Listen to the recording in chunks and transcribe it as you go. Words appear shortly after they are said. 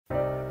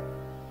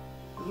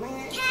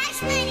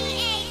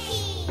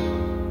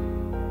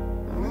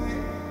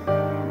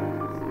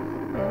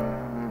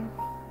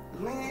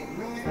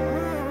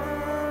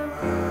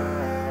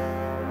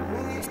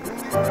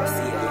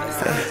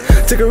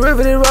Took a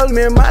river that rolled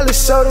me and Miley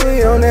shoulder,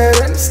 we on that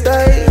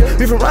interstate.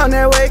 We from round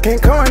that way,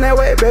 can't come on that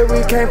way, baby,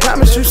 we can't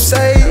promise you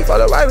safe. All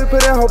the right, we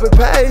put in, hope it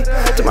pay.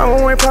 Tomorrow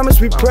we ain't promise,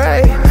 we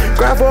pray.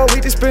 Grind for a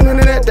week, just spending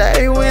in that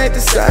day, we ain't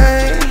the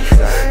same.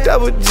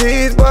 Double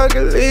G's,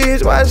 bucket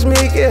leaves, watch me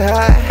get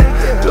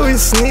high. Louis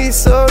sneeze,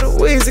 so the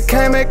Weezy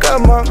can't make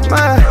up my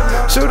mind.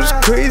 Shooters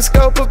crease,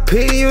 scope a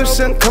P, you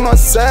shouldn't come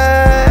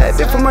outside.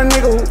 This for my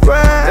nigga who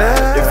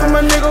ride, this for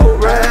my nigga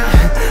who ride.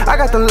 I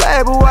got the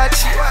label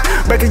watch,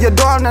 breaking your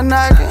door, I'm not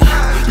knocking.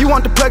 You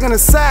want the plug in the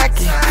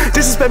socket,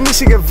 disrespect me,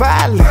 she get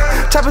violent.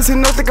 Choppers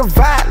in no think of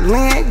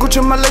violent.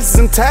 Gucci my laces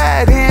and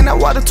tied in. That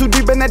water too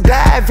deep and I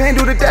dive in.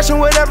 Do the dash and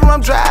whatever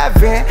I'm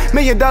driving. $1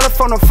 million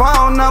phone the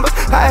phone numbers.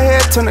 High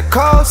head turn the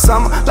cold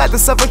summer. Light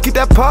this up and keep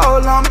that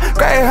pole on me.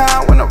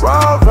 Greyhound when the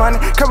road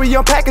running. Carry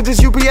on packages,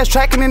 UPS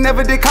tracking and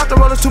never did count the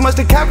rollers. Too much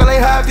to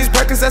calculate. How these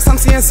Percocets I'm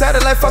seeing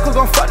satellite. Fuck who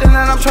gon' fuck them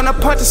and I'm tryna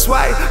punch a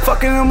swipe.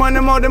 Fucking them money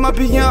more than my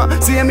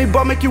PM. Seeing me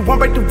ball make you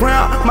want break the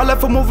round. My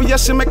left for movie, I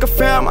should make a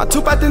film. I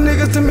two out the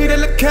niggas to me, they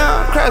look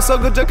count. Crash so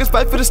good, junkies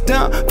fight for the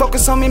stem.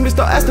 Focus on me, miss,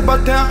 don't ask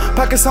about them.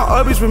 Pockets on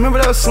Orbeez, remember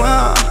that was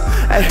slum.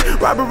 Ay,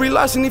 robbery,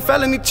 larceny,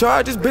 felony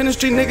charges. Been the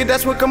street nigga,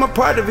 that's what come a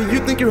part of it. You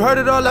think you heard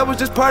it all, that was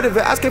just part of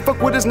it. I can't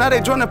fuck with us, now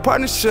they join a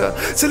partnership.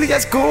 Silly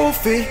ass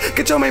goofy,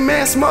 get your main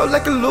man smoke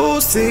like a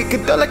Lucy.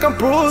 Get up like I'm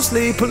Bruce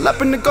Lee. Pull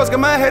up in the ghost, got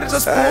my head is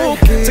just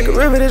spooky. Took a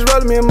river that's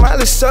rolling me and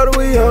Miley shoulder,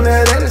 we on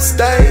that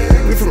interstate.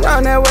 We from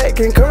round that way,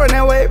 can't come around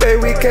that way,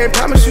 baby. We can't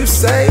promise you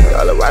safe.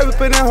 All the right we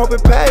put in, hope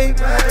it pay.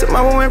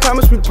 Tomorrow we ain't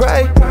promise we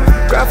pray.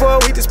 Grind for a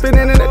week, just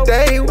spending in a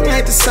day, we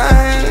ain't the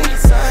same.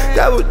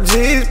 Double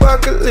G's,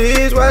 bucket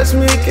leaves, watch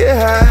me get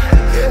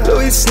high.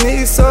 Louis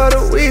sneeze, so the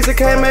Weezy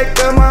can't make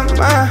up my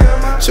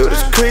mind.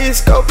 Shooters crease,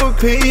 scope a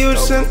P, you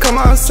shouldn't come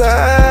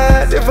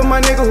outside. This for my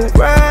nigga who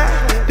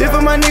ride, this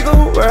for my nigga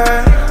who ride.